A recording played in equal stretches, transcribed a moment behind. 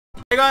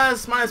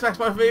guys, my name is Max.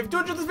 If you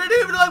enjoyed this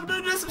video,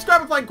 like,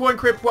 subscribe and play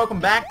Crypt. Welcome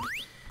back.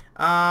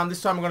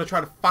 This time I'm going to try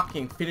to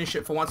fucking finish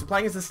it for once. We're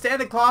playing as a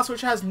standard class,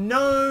 which has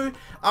no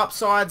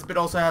upsides, but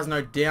also has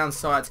no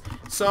downsides.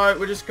 So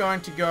we're just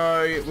going to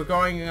go,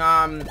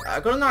 I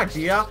got an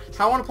idea.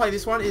 How I want to play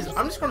this one is,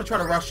 I'm just going to try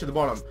to rush to the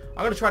bottom.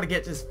 I'm going to try to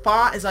get as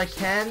far as I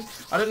can.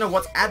 I don't know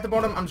what's at the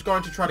bottom. I'm just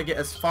going to try to get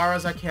as far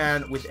as I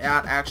can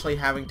without actually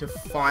having to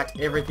fight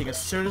everything. As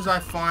soon as I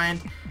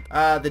find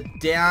the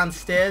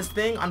downstairs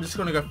thing, I'm just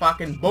going to go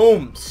fucking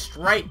boom,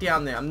 straight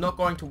down there. I'm not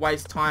going to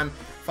waste time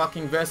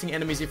fucking versing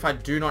enemies if I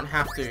do not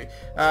have to.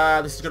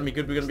 This is going to be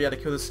good. We're going to be able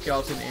to kill the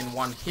skeleton in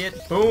one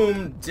hit.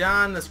 Boom,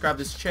 done. Let's grab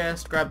this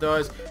chest, grab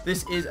those.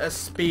 This is a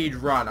speed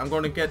run. I'm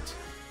going to get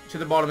to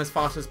the bottom as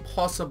fast as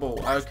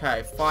possible.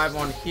 Okay, 5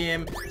 on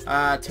him,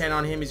 10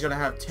 on him. He's going to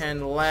have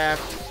 10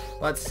 left.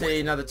 Let's see,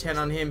 another 10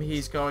 on him.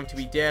 He's going to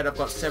be dead. I've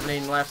got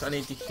 17 left. I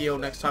need to heal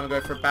next time I go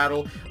for a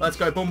battle. Let's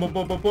go. Boom, boom,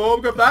 boom, boom,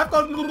 boom. Go back.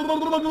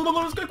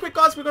 Let's go quick,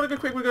 guys. We gotta go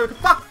quick. We gotta go.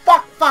 Fuck,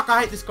 fuck, fuck. I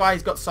hate this guy.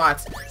 He's got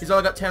sights. He's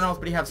only got 10 health,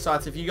 but he has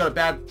sights. If you got a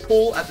bad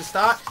pull at the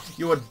start,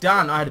 you're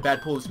done. I had a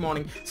bad pull this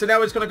morning. So now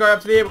we're just gonna go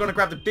up to there. We're gonna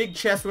grab the big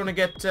chest. We're gonna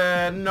get,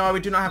 no, we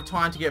do not have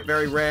time to get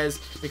very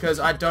rares because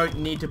I don't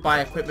need to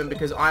buy equipment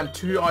because I'm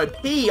too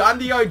OP. I'm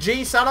the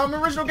OG, son. I'm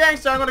an original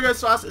gangster. I'm gonna go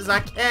as fast as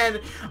I can.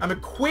 I'm a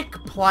quick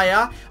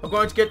player. I'm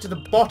going to get to the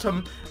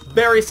bottom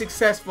very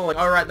successfully.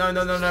 Alright, no.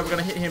 We're going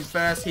to hit him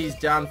first. He's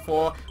done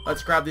for.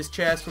 Let's grab this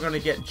chest. We're going to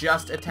get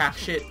just attack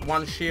shit.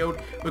 One shield.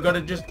 We're going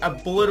to just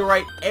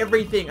obliterate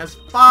everything as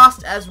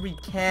fast as we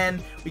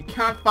can. We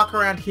can't fuck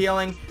around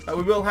healing, but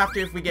we will have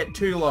to if we get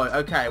too low.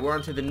 Okay, we're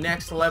on to the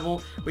next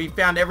level. We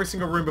found every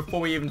single room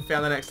before we even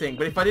found the next thing.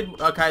 But if I did...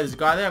 Okay, there's a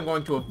guy there. I'm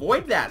going to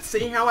avoid that.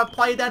 See how I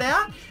played that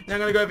out? Now I'm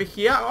going to go over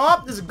here.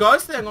 Oh, there's a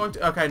ghost there. I'm going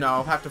to... Okay, no,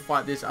 I'll have to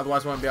fight this.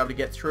 Otherwise I won't be able to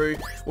get through.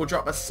 We'll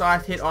drop a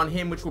scythe hit on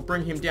him, which will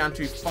bring him down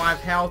to 5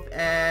 health.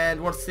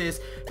 And what's this?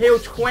 Heal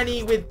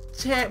 20 with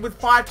 10 with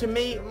 5 to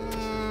me.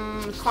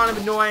 Kind of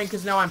annoying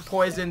because now I'm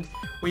poisoned.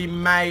 We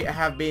may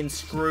have been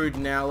screwed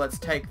now. Let's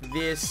take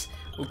this.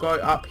 We'll go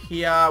up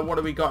here. What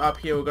do we got up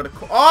here? We've got a...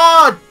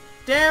 Oh,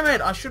 damn it.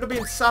 I should have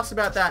been sus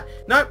about that.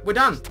 Nope, we're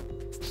done.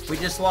 We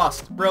just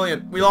lost.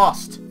 Brilliant. We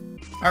lost.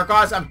 Alright,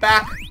 guys, I'm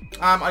back.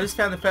 I just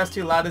found the first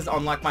 2 ladders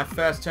on, like, my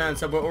first turn,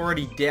 so we're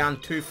already down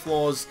 2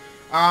 floors.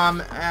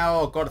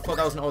 Oh god, I thought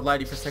that was an old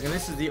lady for a second.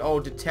 This is the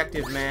old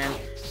detective man.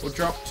 We'll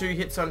drop 2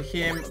 hits on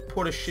him,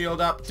 put a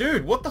shield up.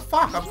 Dude, what the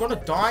fuck? I've got to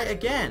die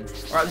again.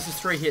 Alright, this is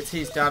 3 hits.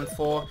 He's done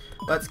for.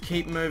 Let's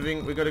keep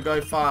moving. We got to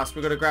go fast.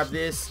 We got to grab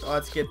this.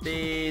 Let's get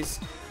these.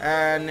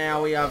 And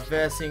now we are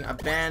versing a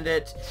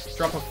bandit.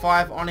 Drop a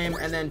 5 on him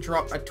and then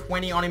drop a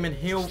 20 on him and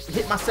he'll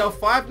hit myself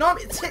 5. No,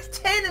 it's hit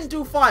 10 and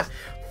do 5.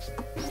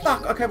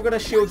 Fuck, okay, we've got our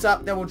shields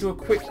up. Then we'll do a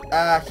quick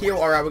heal.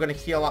 Alright, we're going to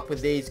heal up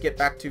with these. Get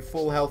back to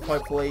full health,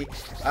 hopefully.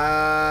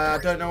 I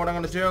don't know what I'm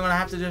going to do. I'm going to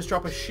have to just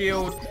drop a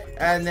shield.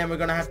 And then we're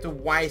going to have to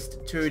waste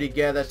 2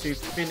 together to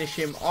finish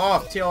him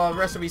off till the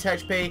rest of his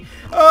HP.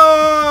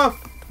 Oh,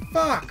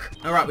 fuck.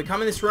 Alright, we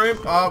come in this room.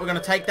 Oh, we're going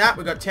to take that.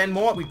 We've got 10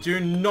 more. We do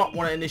not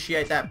want to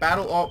initiate that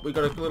battle. Oh, we've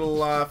got a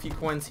little few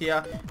coins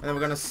here. And then we're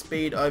going to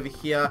speed over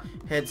here.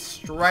 Head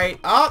straight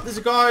up. There's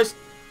a ghost.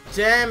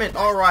 Damn it.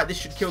 Alright, this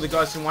should kill the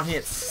ghost in one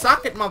hit.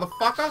 Suck it,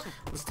 motherfucker.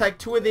 Let's take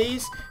 2 of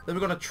these. Then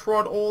we're going to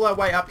trot all our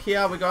way up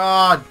here. We go,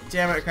 oh,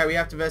 damn it. Okay, we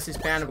have to verse this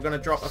bandit. We're going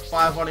to drop a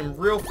 5 on him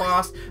real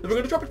fast. Then we're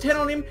going to drop a 10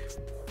 on him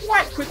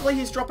quite quickly.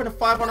 He's dropping a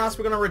 5 on us.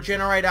 We're going to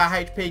regenerate our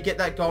HP, get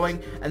that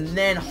going, and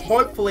then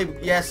hopefully,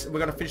 yes, we're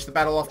going to finish the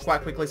battle off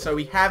quite quickly so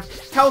we have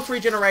health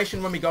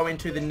regeneration when we go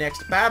into the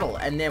next battle.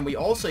 And then we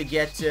also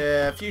get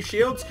a few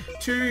shields,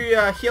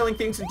 2 healing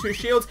things and 2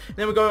 shields.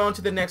 Then we go on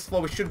to the next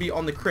floor. We should be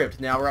on the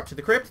crypt. Now we're up to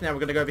the crypt. Now we're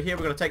going to go over here.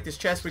 We're going to take this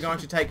chest. We're going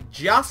to take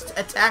just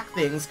attack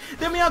things.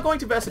 Then we are going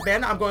to verse a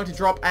bandit. I'm going to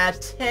drop a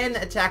 10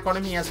 attack on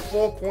him. He has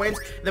 4 coins.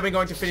 Then we're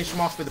going to finish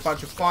him off with a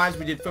bunch of 5s.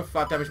 We did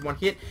 55 damage in one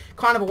hit.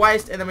 Kind of a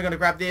waste. And then we're going to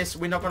grab this.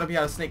 We're not going to be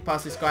able to sneak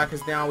past this guy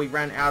because now we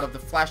ran out of the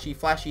flashy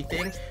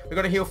thing. We're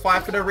going to heal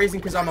 5 for no reason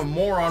because I'm a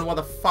moron. Why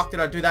the fuck did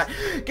I do that?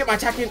 Get my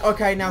attack in.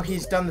 Okay, now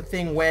he's done the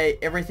thing where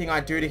everything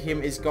I do to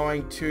him is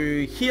going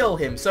to heal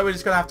him. So we're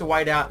just going to have to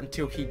wait out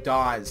until he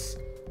dies.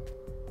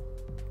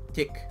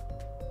 Tick,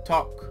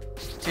 tock,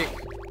 tick,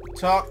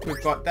 tock.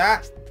 We've got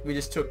that. We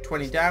just took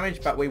 20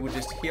 damage, but we will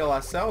just heal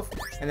ourselves.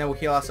 And then we'll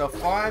heal ourselves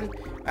fine.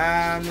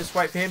 Just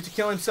wait for him to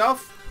kill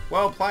himself.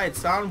 Well played,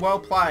 son. Well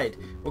played.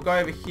 We'll go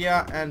over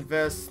here and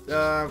verse...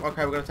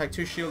 okay, we're going to take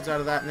 2 shields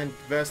out of that and then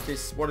verse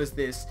this. What is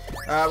this?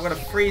 We're going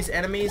to freeze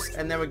enemies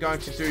and then we're going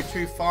to do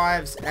 2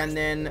 5s and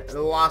then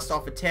last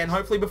off a 10.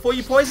 Hopefully before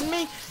you poison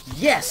me.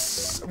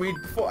 Yes!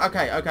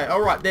 Okay.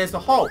 Alright, there's the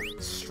hole.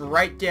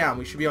 Straight down.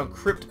 We should be on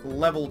Crypt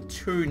level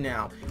 2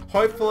 now.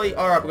 Hopefully...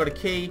 Alright, we've got a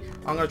key.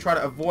 I'm going to try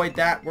to avoid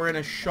that. We're in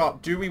a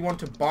shop. Do we want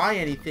to buy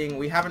anything?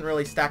 We haven't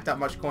really stacked up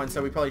much coins,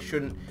 so we probably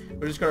shouldn't.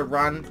 We're just going to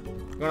run.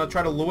 I'm going to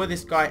try to lure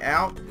this guy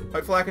out.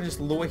 Hopefully I can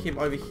just lure him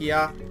over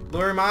here.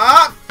 Lure him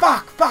up.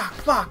 Fuck.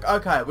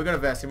 Okay, we're gonna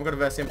verse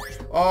him.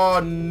 Oh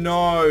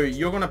no,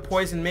 you're gonna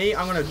poison me.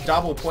 I'm gonna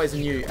double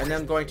poison you, and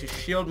then I'm going to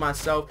shield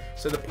myself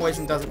so the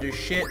poison doesn't do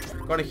shit.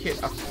 Gotta hit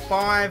a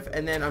 5,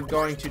 and then I'm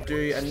going to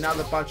do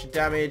another bunch of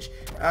damage.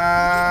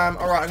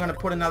 Alright, I'm gonna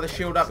put another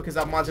shield up because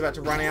that mine's about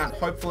to run out.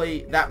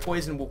 Hopefully that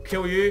poison will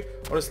kill you,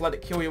 or just let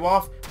it kill you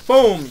off.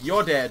 Boom,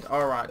 you're dead.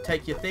 Alright,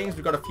 take your things.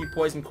 We've got a few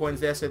poison coins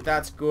there, so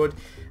that's good.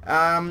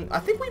 I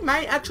think we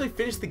may actually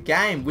finish the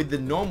game with the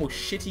normal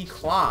shitty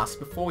class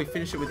before we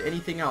finish it with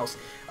anything else.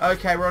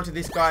 Okay, we're on to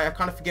this guy. I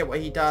kind of forget what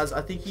he does.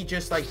 I think he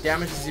just like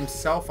damages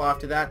himself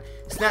after that.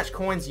 Snatch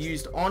coins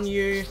used on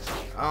you.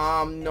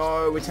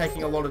 No, we're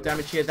taking a lot of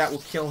damage here. That will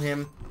kill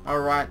him.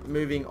 Alright,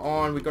 moving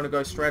on. We're going to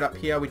go straight up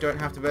here. We don't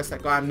have to verse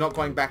that guy. I'm not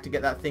going back to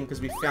get that thing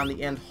because we found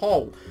the end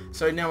hole.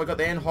 So now we've got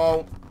the end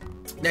hole.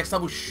 Next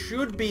level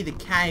should be the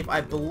cave,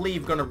 I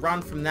believe. Going to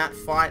run from that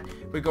fight.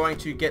 We're going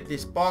to get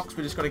this box.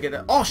 We're just going to get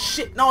it. Oh,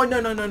 shit. No.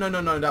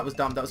 That was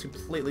dumb. That was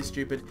completely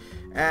stupid.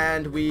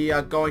 And we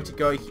are going to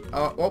go...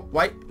 oh,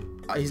 wait.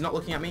 He's not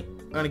looking at me.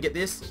 I'm going to get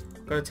this.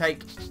 Going to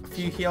take a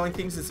few healing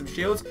things and some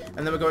shields. And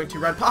then we're going to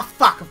run... oh,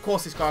 fuck. Of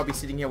course this guy will be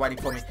sitting here waiting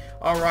for me.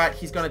 Alright,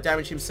 he's going to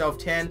damage himself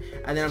 10.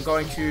 And then I'm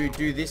going to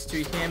do this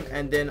to him.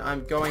 And then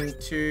I'm going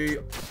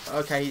to...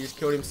 okay, he just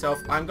killed himself.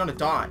 I'm going to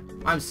die.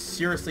 I'm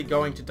seriously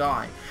going to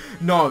die.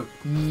 No.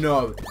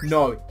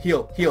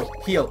 Heal.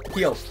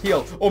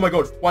 Oh my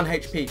god, 1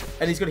 HP.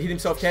 And he's going to hit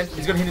himself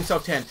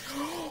 10.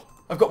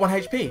 I've got 1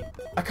 HP.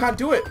 I can't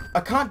do it.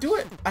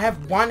 I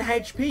have 1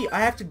 HP.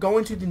 I have to go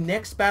into the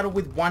next battle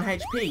with 1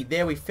 HP.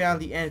 There, we found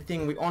the end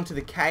thing. We're onto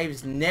the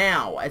caves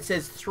now. It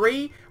says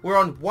 3. We're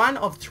on 1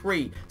 of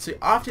 3. So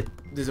after...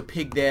 there's a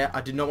pig there.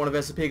 I did not want to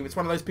verse a pig. If it's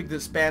one of those pigs that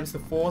spams the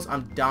 4s,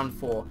 I'm done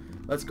for.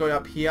 Let's go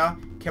up here.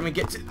 Can we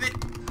get to...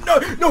 no.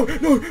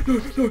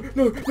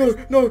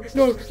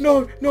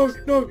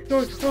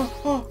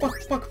 Oh,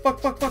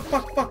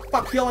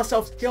 fuck. Heal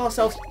ourselves.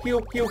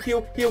 Heal.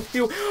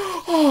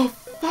 Oh,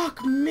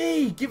 fuck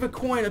me. Give a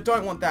coin. I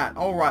don't want that.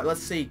 Alright,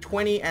 let's see.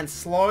 20 and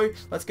slow.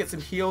 Let's get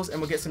some heals and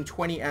we'll get some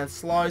 20 and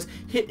slows.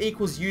 Hit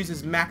equals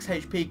users max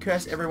HP.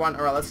 Curse everyone.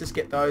 Alright, let's just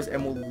get those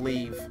and we'll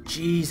leave.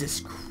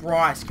 Jesus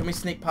Christ. Can we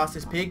sneak past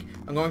this pig?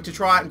 I'm going to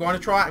try.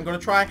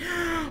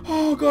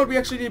 Oh god, we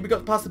actually did. We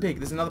got past the pig.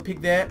 There's another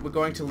pig there. We're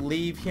going to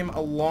leave him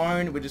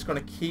alone. We're just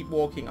going to keep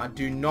walking. I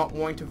do not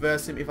want to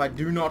verse him if I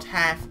do not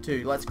have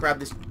to. Let's grab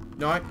this.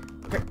 No.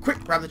 Okay,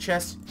 quick. Grab the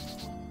chest.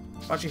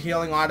 Bunch of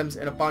healing items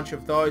and a bunch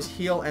of those.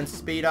 Heal and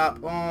speed up.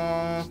 Oh,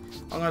 I'm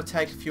going to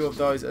take a few of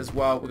those as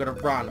well. We're going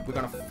to run. We're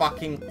going to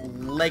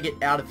fucking leg it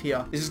out of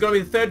here. This is going to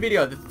be the third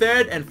video. The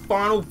third and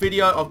final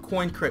video of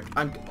Coin Crypt.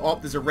 Oh,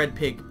 there's a red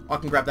pig. I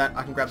can grab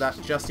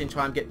that. Just in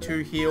time. Get 2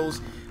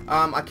 heals.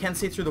 I can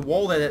see through the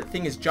wall there. That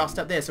thing is just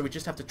up there. So we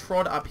just have to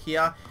trot up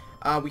here.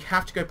 We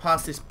have to go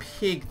past this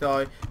pig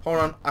though. Hold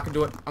on. I can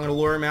do it. I'm going to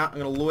lure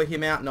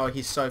him out. No,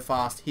 he's so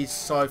fast. He's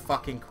so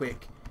fucking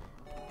quick.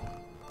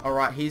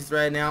 Alright, he's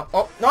there now.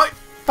 Oh, no!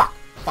 Fuck.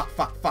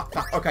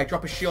 Okay,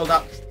 drop a shield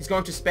up. He's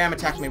going to spam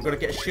attack me. We've got to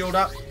get a shield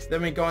up.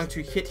 Then we're going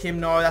to hit him.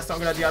 No, that's not a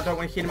good idea. I don't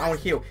want to hit him. I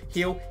want to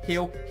heal.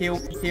 Heal.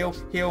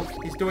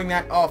 He's doing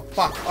that. Oh,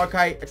 fuck.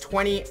 Okay, a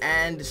 20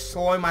 and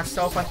slow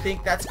myself, I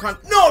think. That's kind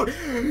of...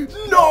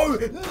 No!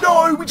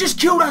 We just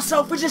killed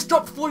ourselves. We just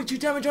dropped 42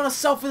 damage on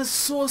ourselves with a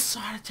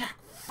suicide attack.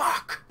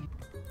 Fuck.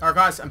 Alright,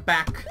 guys, I'm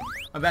back.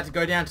 I'm about to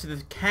go down to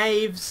the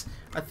caves.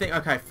 I think...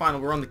 okay, fine.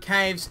 We're on the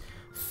caves.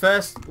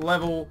 First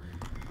level.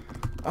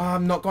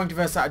 I'm not going to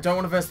verse that. I don't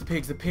want to verse the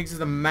pigs. The pigs are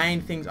the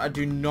main things I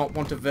do not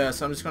want to verse.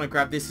 So I'm just going to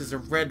grab this as a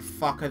red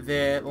fucker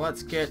there.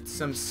 Let's get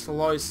some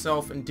slow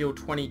self and deal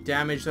 20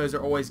 damage. Those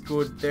are always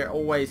good. They're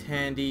always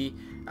handy.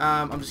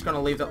 I'm just going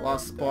to leave that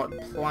last spot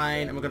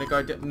plain. And we're going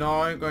to go...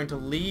 no, I'm going to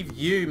leave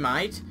you,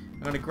 mate. I'm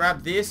going to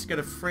grab this. Get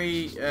a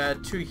free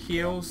 2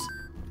 heals.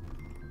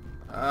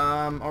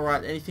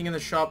 Alright, anything in the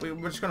shop? We're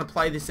just going to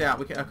play this out.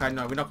 Okay,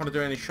 no, we're not going to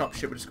do any shop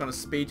shit. We're just going to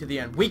speed to the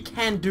end. We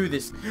can do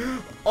this.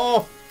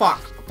 Oh,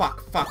 fuck.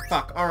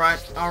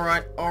 Alright.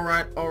 I'm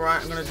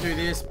going to do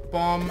this.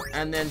 Bomb.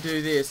 And then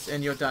do this.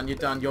 And you're done.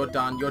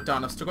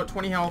 I've still got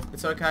 20 health.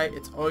 It's okay.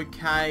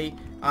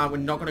 We're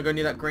not going to go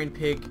near that green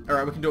pig.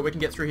 Alright, we can do it. We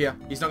can get through here.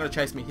 He's not going to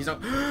chase me. He's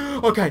not...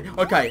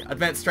 Okay.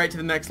 Advance straight to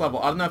the next level.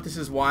 I don't know if this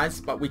is wise,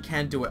 but we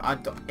can do it.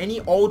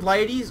 Any old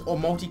ladies or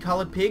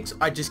multicolored pigs,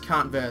 I just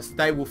can't verse.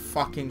 They will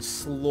fucking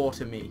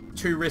slaughter me.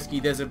 Too risky.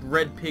 There's a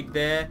red pig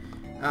there.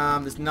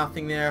 There's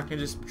nothing there. I can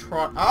just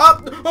trot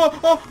up.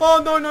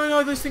 Oh,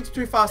 no. Those things are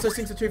too fast.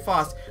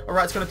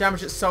 Alright, it's going to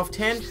damage itself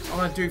 10.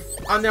 I'm going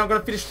to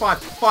finish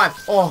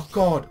 5. Oh,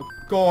 God,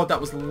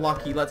 that was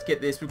lucky. Let's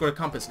get this. We've got a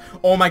compass.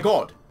 Oh, my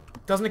God.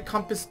 Doesn't a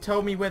compass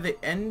tell me where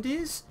the end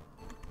is?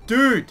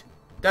 Dude,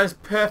 that is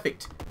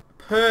perfect.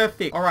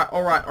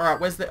 Alright.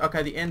 Where's the...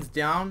 okay, the end's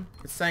down.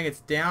 It's saying it's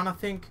down, I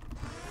think.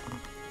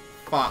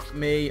 fuck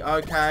me.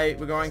 Okay,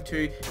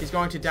 he's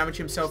going to damage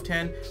himself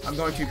 10. I'm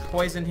going to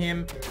poison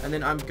him, and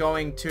then I'm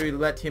going to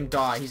let him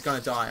die. He's going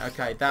to die.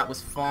 Okay, that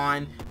was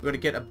fine. We're going to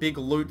get a big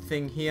loot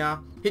thing here.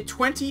 Hit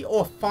 20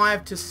 or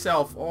 5 to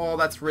self. Oh,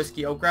 that's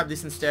risky. I'll grab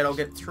this instead. I'll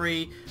get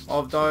 3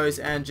 of those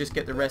and just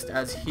get the rest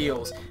as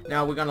heals.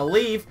 Now, we're going to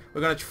leave.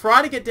 We're going to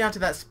try to get down to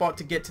that spot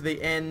to get to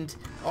the end.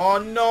 Oh,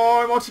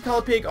 no.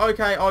 Multicolored pig.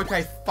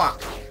 Okay,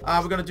 fuck.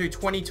 We're going to do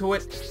 20 to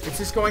it. It's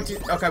just going to...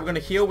 Okay, we're going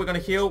to heal. We're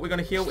going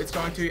to heal. It's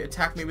going to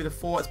attack me with a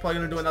 4. It's probably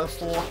going to do another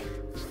 4.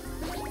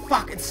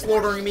 Fuck, it's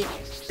slaughtering me.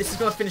 This is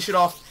going to finish it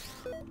off.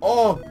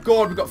 Oh,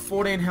 God, we've got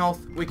 14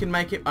 health. We can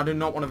make it. I do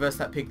not want to verse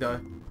that pig,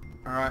 though.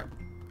 Alright.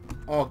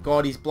 Oh,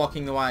 God, he's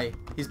blocking the way.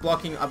 He's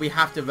blocking... we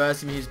have to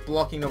verse him. He's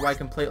blocking the way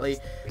completely.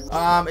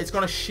 It's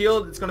going to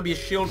shield. It's going to be a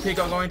shield pig.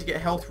 I'm going to get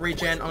health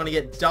regen. I'm going to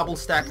get double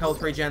stack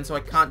health regen so I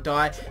can't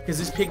die. Because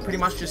this pig pretty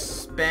much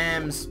just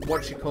spams...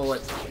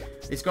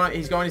 He's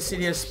going to sit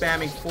here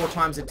spamming 4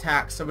 times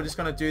attack. So we're just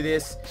going to do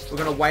this. We're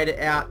going to wait it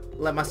out.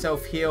 Let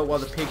myself heal while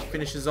the pig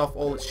finishes off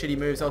all its shitty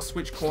moves. I'll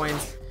switch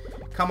coins.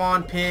 Come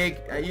on, pig.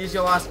 Use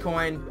your last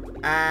coin.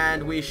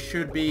 And we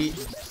should be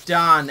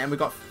done. And we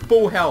got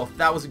full health.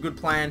 That was a good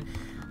plan.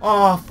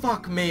 Oh,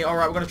 fuck me.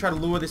 Alright, we're going to try to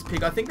lure this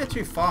pig. I think they're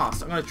too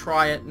fast. I'm going to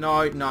try it.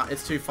 No,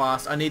 it's too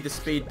fast. I need the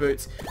speed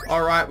boots.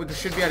 Alright, we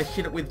should be able to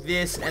hit it with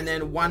this. And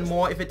then one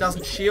more if it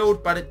doesn't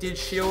shield. But it did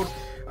shield.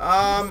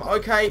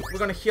 Okay, we're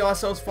going to heal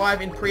ourselves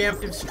 5 in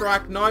preemptive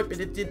strike. Nope,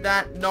 it did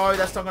that. No,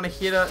 that's not going to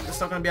hit it. It's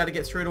not going to be able to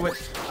get through to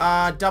it.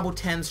 Double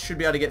 10s should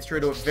be able to get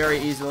through to it very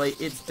easily.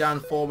 It's done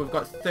for. We've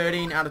got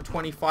 13 out of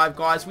 25,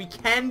 guys. We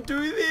can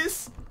do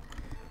this.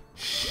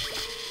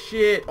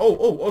 Shit.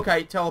 Oh,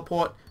 okay.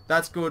 Teleport.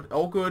 That's good.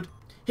 All good.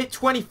 Hit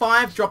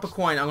 25, drop a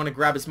coin. I'm going to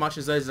grab as much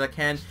of those as I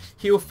can.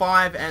 Heal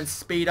 5 and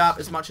speed up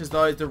as much as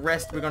those. The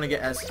rest we're going to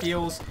get as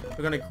heals.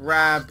 We're going to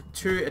grab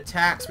 2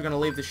 attacks. We're going to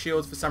leave the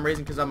shields for some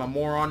reason because I'm a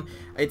moron.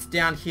 It's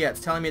down here.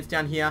 It's telling me it's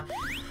down here.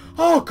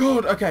 Oh,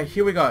 God. Okay,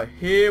 here we go.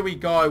 Here we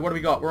go. What do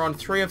we got? We're on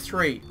 3 of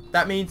 3.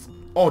 That means...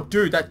 Oh,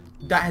 dude, that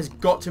has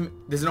got to...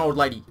 There's an old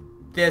lady.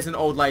 There's an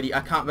old lady.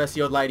 I can't verse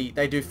the old lady.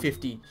 They do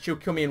 50. She'll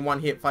kill me in 1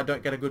 hit if I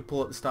don't get a good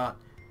pull at the start.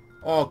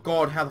 Oh,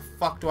 God, how the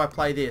fuck do I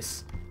play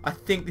this? I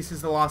think this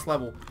is the last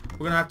level.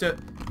 We're going to have to...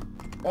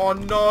 Oh,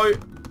 no.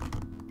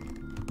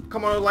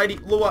 Come on, old lady.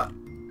 Lure.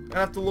 I'm going to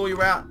have to lure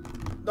you out.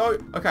 No.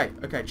 Okay.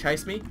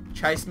 Chase me.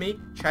 Chase me.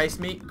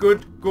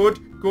 Good.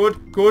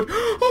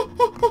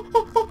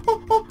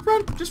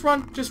 Run. Just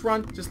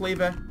run. Just leave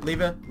her.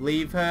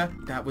 Leave her.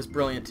 That was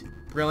brilliant.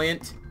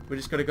 We're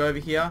just going to go over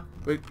here.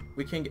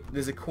 We can get...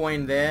 There's a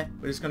coin there.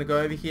 We're just going to go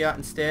over here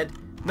instead.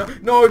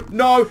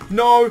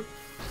 No.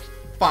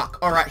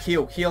 Fuck. Alright,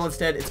 heal. Heal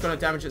instead. It's going to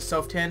damage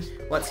itself 10.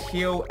 Let's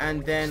heal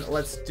and then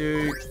let's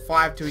do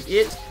 5 to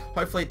it.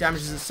 Hopefully it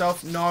damages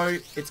itself. No,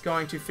 it's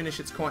going to finish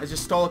its coin. It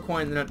just stole a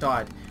coin and then it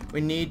died.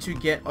 We need to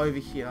get over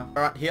here.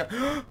 Alright, here.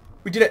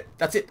 We did it.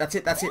 That's it.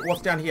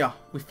 What's down here?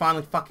 We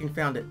finally fucking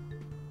found it.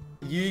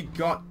 You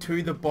got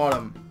to the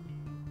bottom.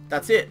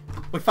 That's it.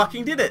 We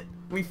fucking did it.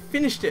 We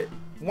finished it.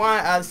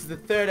 This is the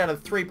 3rd out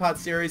of 3-part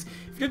series.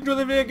 If you did enjoy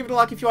the video, give it a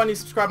like. If you want to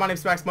subscribe, my name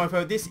is Max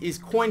Mofo. This is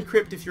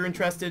Crypt if you're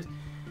interested.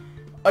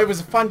 It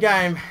was a fun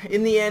game.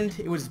 In the end,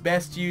 it was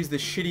best to use the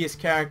shittiest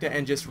character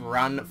and just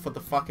run for the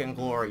fucking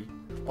glory.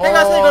 Hey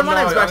guys, how you doing?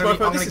 My name's Max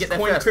Mofo. This is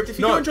Crypt. If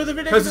you do enjoy the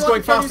video, hers is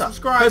going faster.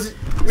 Subscribe.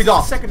 We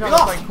lost. Second time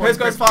playing Hers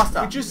goes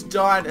faster. We just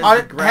died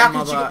as the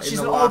grandmother. She's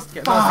an old fuck.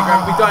 We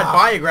died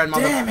by your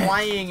grandmother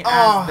playing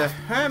as the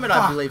hermit,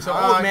 I believe. So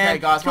old man,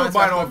 guys, killed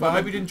by an old man.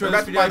 Maybe you did enjoy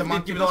this video.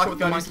 Give it a like what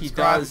the monkey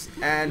does.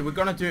 And we're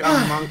gonna do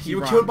a monkey run.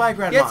 You were killed by a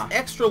grandma. Gets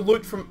extra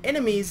loot from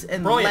enemies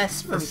and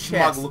less from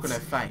chests. Look at her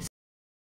face.